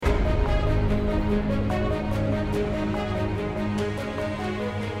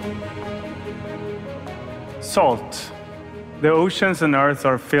Salt. The oceans and earth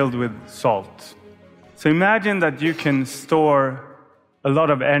are filled with salt. So imagine that you can store a lot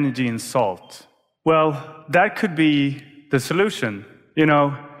of energy in salt. Well, that could be the solution.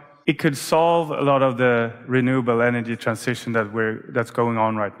 It could solve a lot of the renewable energy transition that's going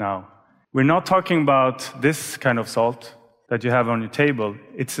on right now. We're not talking about this kind of salt that you have on your table.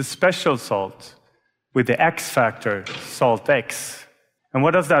 It's a special salt with the X factor, Salt X. And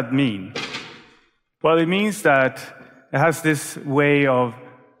what does that mean? Well, it means that it has this way of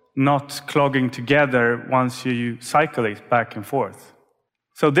not clogging together once you cycle it back and forth.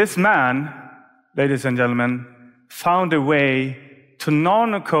 So this man, ladies and gentlemen, found a way to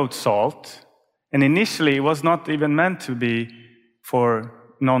nano-coat salt, and initially it was not even meant to be for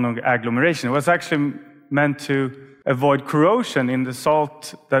nano-agglomeration. It was actually meant to avoid corrosion in the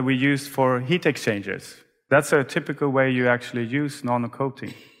salt that we use for heat exchangers. That's a typical way you actually use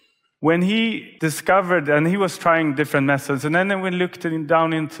nano-coating. When he discovered, and he was trying different methods, and then when we looked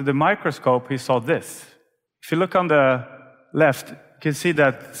down into the microscope, he saw this. If you look on the left, you can see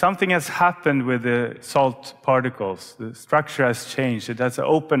that something has happened with the salt particles. The structure has changed. It has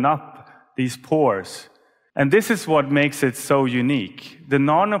opened up these pores. And this is what makes it so unique. The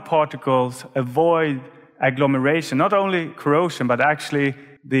nanoparticles avoid agglomeration, not only corrosion, but actually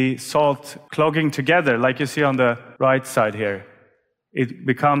the salt clogging together, like you see on the right side here. It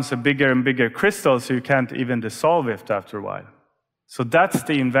becomes a bigger and bigger crystal, so you can't even dissolve it after a while. So that's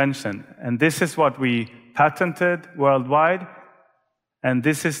the invention. And this is what we patented worldwide. And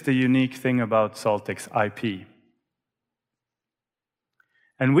this is the unique thing about SaltX IP.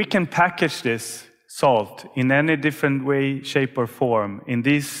 And we can package this salt in any different way, shape, or form. In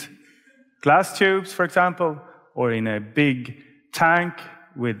these glass tubes, for example, or in a big tank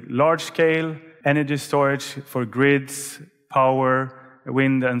with large-scale energy storage for grids, power,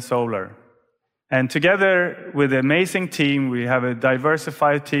 wind and solar. And together with an amazing team, we have a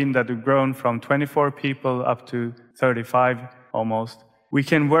diversified team that have grown from 24 people up to 35 almost. We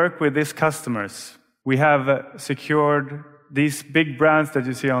can work with these customers. We have secured these big brands that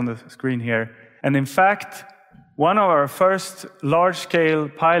you see on the screen here. And in fact, one of our first large-scale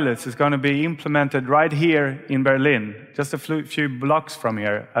pilots is going to be implemented right here in Berlin, just a few blocks from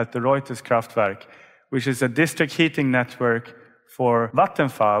here at the Reuters Kraftwerk, which is a district heating network for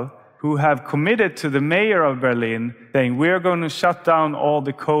Vattenfall, who have committed to the mayor of Berlin, saying we're going to shut down all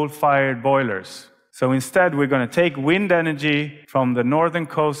the coal-fired boilers. So instead, we're going to take wind energy from the northern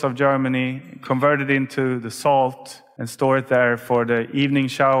coast of Germany, convert it into the salt, and store it there for the evening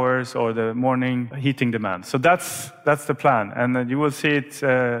showers or the morning heating demand. So that's the plan, and you will see it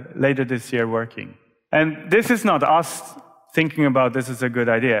later this year working. And this is not us thinking about this as a good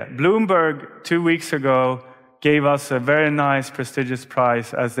idea. Bloomberg, 2 weeks ago, gave us a very nice, prestigious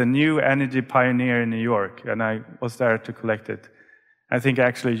prize as the new energy pioneer in New York, and I was there to collect it. I think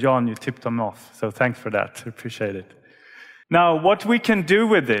actually, John, you tipped them off, so thanks for that. I appreciate it. Now, what we can do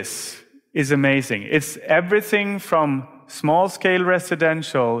with this is amazing. It's everything from small-scale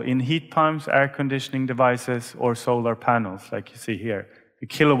residential in heat pumps, air conditioning devices, or solar panels, like you see here, the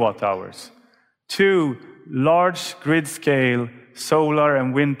kilowatt hours, to large grid-scale solar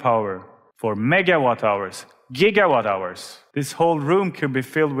and wind power for megawatt hours, gigawatt hours. This whole room could be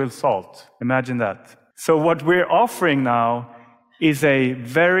filled with salt. Imagine that. So what we're offering now is a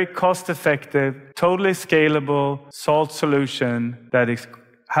very cost-effective, totally scalable salt solution that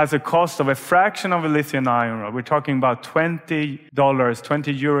has a cost of a fraction of a lithium ion rod. We're talking about $20,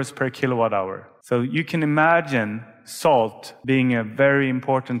 20 euros per kilowatt hour. So you can imagine salt being a very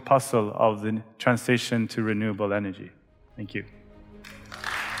important puzzle of the transition to renewable energy. Thank you.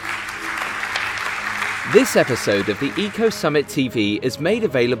 This episode of the Eco Summit TV is made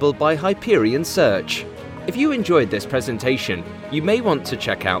available by Hyperion Search. If you enjoyed this presentation, you may want to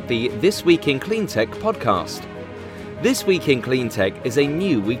check out the This Week in Cleantech podcast. This Week in Cleantech is a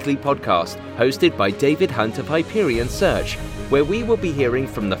new weekly podcast hosted by David Hunt of Hyperion Search, where we will be hearing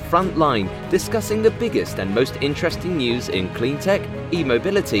from the front line discussing the biggest and most interesting news in cleantech,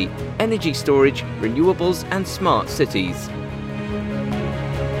 e-mobility, energy storage, renewables and smart cities.